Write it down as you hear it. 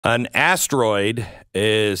An asteroid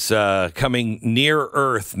is coming near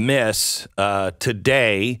Earth,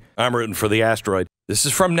 today. I'm rooting for the asteroid. This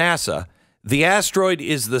is from NASA. The asteroid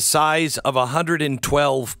is the size of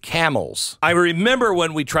 112 camels. I remember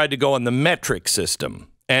when we tried to go on the metric system,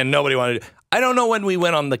 and nobody wanted to. I don't know when we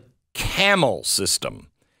went on the camel system.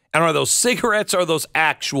 And are those cigarettes or are those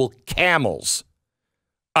actual camels?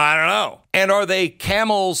 I don't know. And are they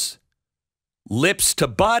camels lips to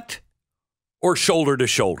butt or shoulder to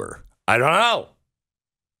shoulder? I don't know.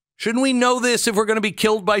 Shouldn't we know this if we're going to be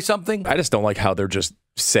killed by something? I just don't like how they're just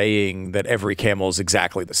saying that every camel is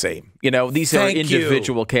exactly the same. You know, these are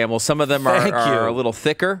individual camels. Some of them are a little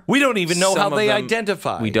thicker. We don't even know how they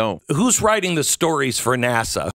identify. We don't. Who's writing the stories for NASA?